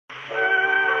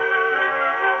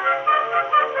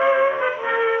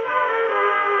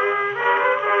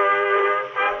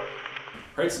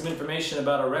Heard some information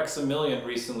about a Rexamillion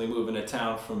recently moving to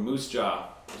town from Moose Jaw.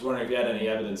 I was wondering if you had any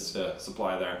evidence to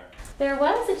supply there. There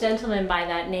was a gentleman by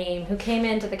that name who came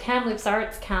into the Kamloops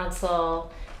Arts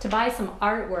Council to buy some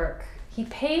artwork. He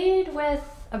paid with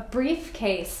a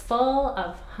briefcase full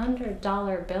of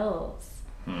 $100 bills.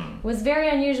 It was very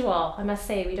unusual, I must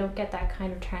say. We don't get that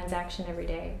kind of transaction every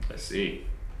day. I see.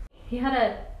 He had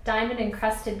a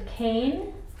diamond-encrusted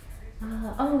cane.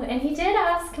 Oh, and he did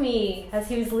ask me as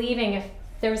he was leaving if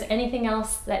there was anything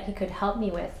else that he could help me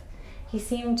with. He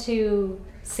seemed to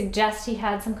suggest he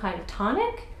had some kind of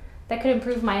tonic that could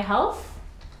improve my health.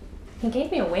 He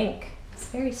gave me a wink. It's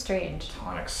very strange.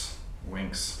 Tonics.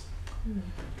 Winks.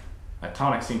 That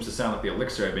tonic seems to sound like the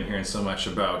elixir I've been hearing so much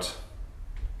about.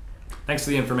 Thanks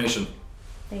for the information.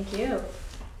 Thank you.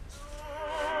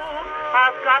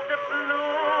 I've got the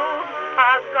blues,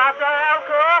 I've got the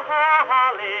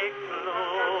alcoholic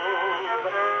blues.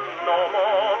 No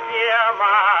more beer,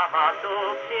 my heart to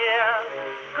cheer.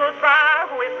 Goodbye,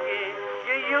 whiskey,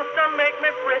 you used to make me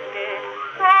frisky.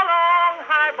 So long,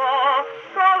 highball,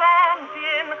 so long,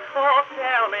 gin. Oh,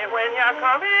 tell me when you're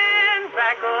coming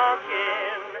back again.